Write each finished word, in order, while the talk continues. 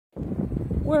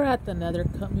We're at the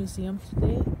Nethercutt Museum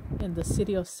today in the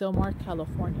city of Sylmar,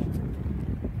 California.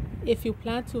 If you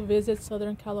plan to visit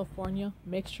Southern California,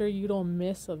 make sure you don't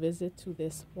miss a visit to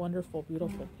this wonderful,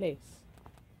 beautiful place.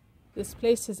 This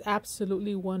place is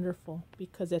absolutely wonderful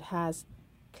because it has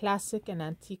classic and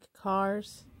antique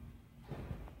cars,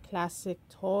 classic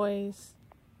toys,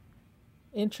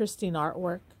 interesting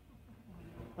artwork,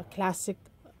 a classic,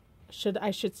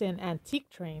 I should say an antique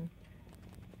train.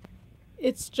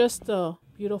 It's just a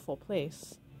beautiful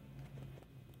place.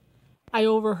 I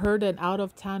overheard an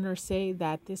out-of-towner say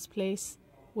that this place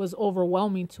was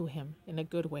overwhelming to him in a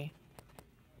good way.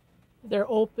 They're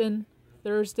open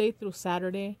Thursday through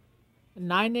Saturday,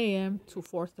 9 a.m. to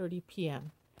 4:30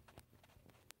 p.m.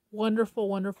 Wonderful,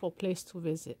 wonderful place to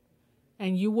visit.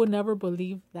 And you would never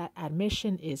believe that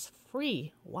admission is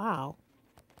free. Wow.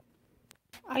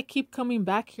 I keep coming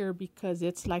back here because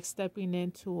it's like stepping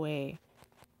into a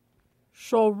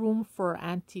showroom for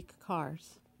antique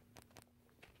cars.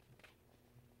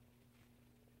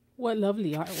 What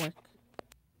lovely artwork.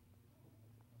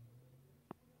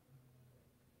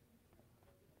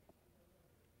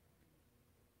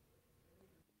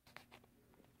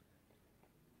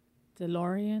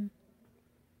 DeLorean.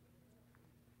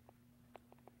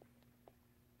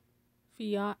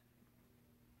 Fiat.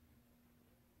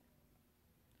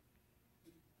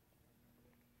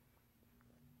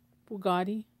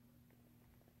 Bugatti.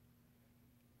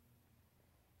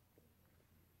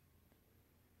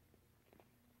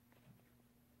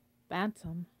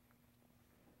 Bantam.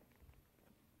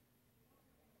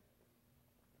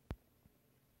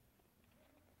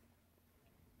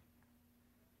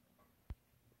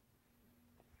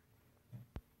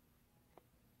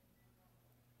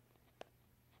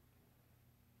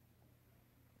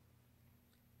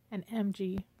 An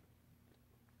MG.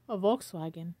 A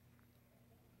Volkswagen.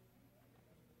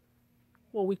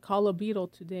 What we call a Beetle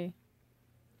today.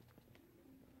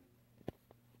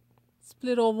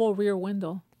 Split oval rear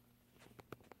window.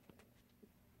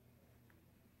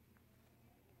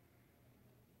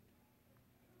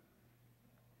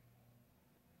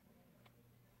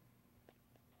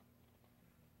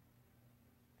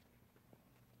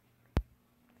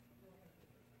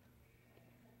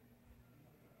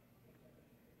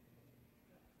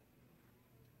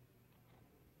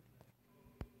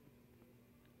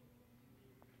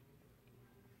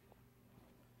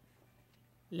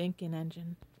 Lincoln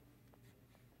engine.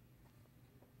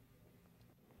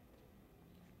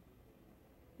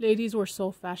 Ladies were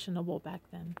so fashionable back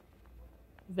then.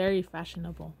 Very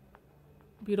fashionable.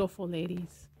 Beautiful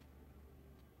ladies.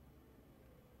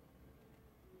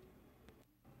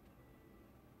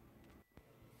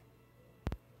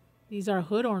 These are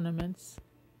hood ornaments.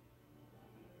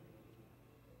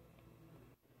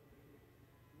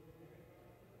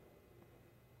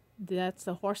 That's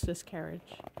a horseless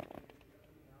carriage.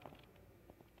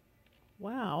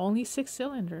 Wow, only 6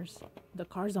 cylinders. The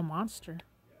car's a monster.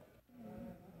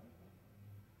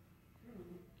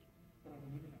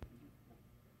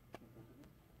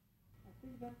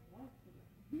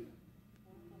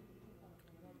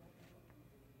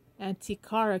 Antique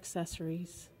car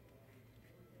accessories.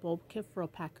 Bulb kit for a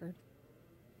Packard.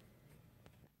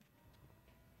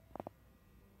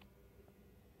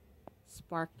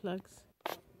 Spark plugs.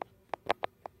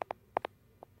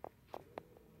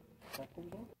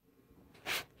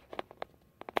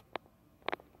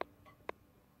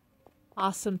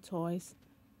 Awesome toys.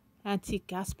 Antique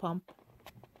gas pump.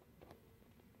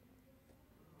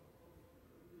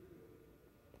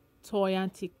 Toy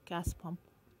antique gas pump.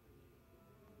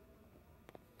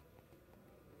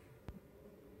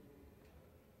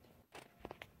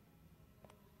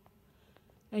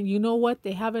 And you know what?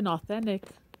 They have an authentic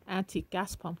antique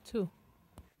gas pump too.